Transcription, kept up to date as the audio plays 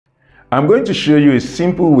I'm going to show you a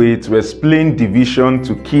simple way to explain division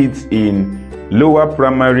to kids in lower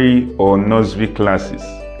primary or nursery classes.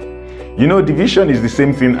 You know, division is the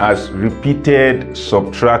same thing as repeated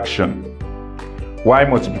subtraction, while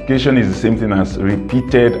multiplication is the same thing as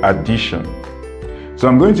repeated addition. So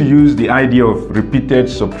I'm going to use the idea of repeated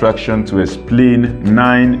subtraction to explain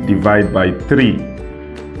 9 divided by 3.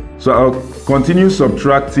 So I'll continue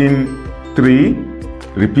subtracting 3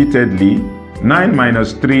 repeatedly. 9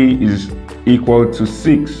 minus 3 is equal to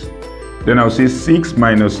 6. Then I'll say 6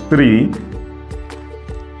 minus 3.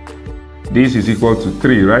 This is equal to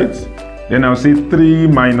 3, right? Then I'll say 3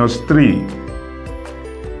 minus 3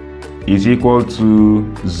 is equal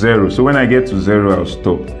to 0. So when I get to 0, I'll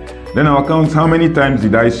stop. Then I'll count how many times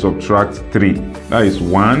did I subtract 3. That is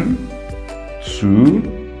 1,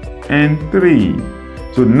 2, and 3.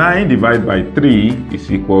 So 9 divided by 3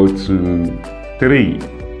 is equal to 3.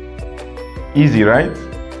 Easy, right?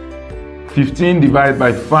 15 divided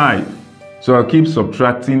by 5. So I'll keep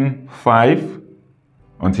subtracting 5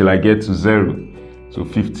 until I get to 0. So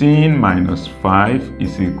 15 minus 5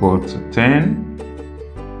 is equal to 10.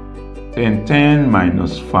 Then 10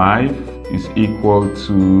 minus 5 is equal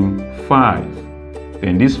to 5.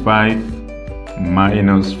 Then this 5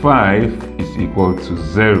 minus 5 is equal to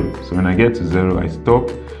 0. So when I get to 0, I stop.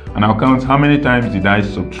 And I'll count how many times did I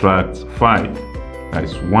subtract 5. That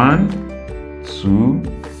is 1, 2,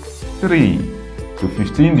 3. So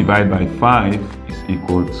 15 divided by 5 is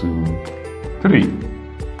equal to 3.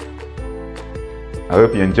 I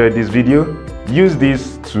hope you enjoyed this video. Use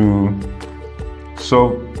this to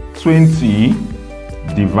solve 20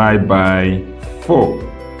 divided by 4.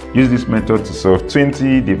 Use this method to solve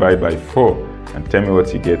 20 divided by 4 and tell me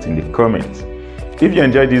what you get in the comments. If you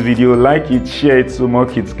enjoyed this video, like it, share it so more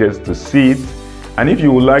kids get to see it. And if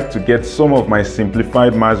you would like to get some of my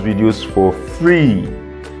simplified maths videos for free,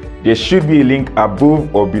 there should be a link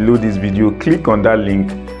above or below this video. Click on that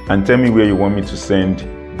link and tell me where you want me to send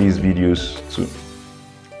these videos to.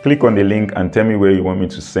 Click on the link and tell me where you want me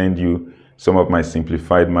to send you some of my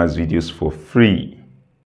simplified maths videos for free.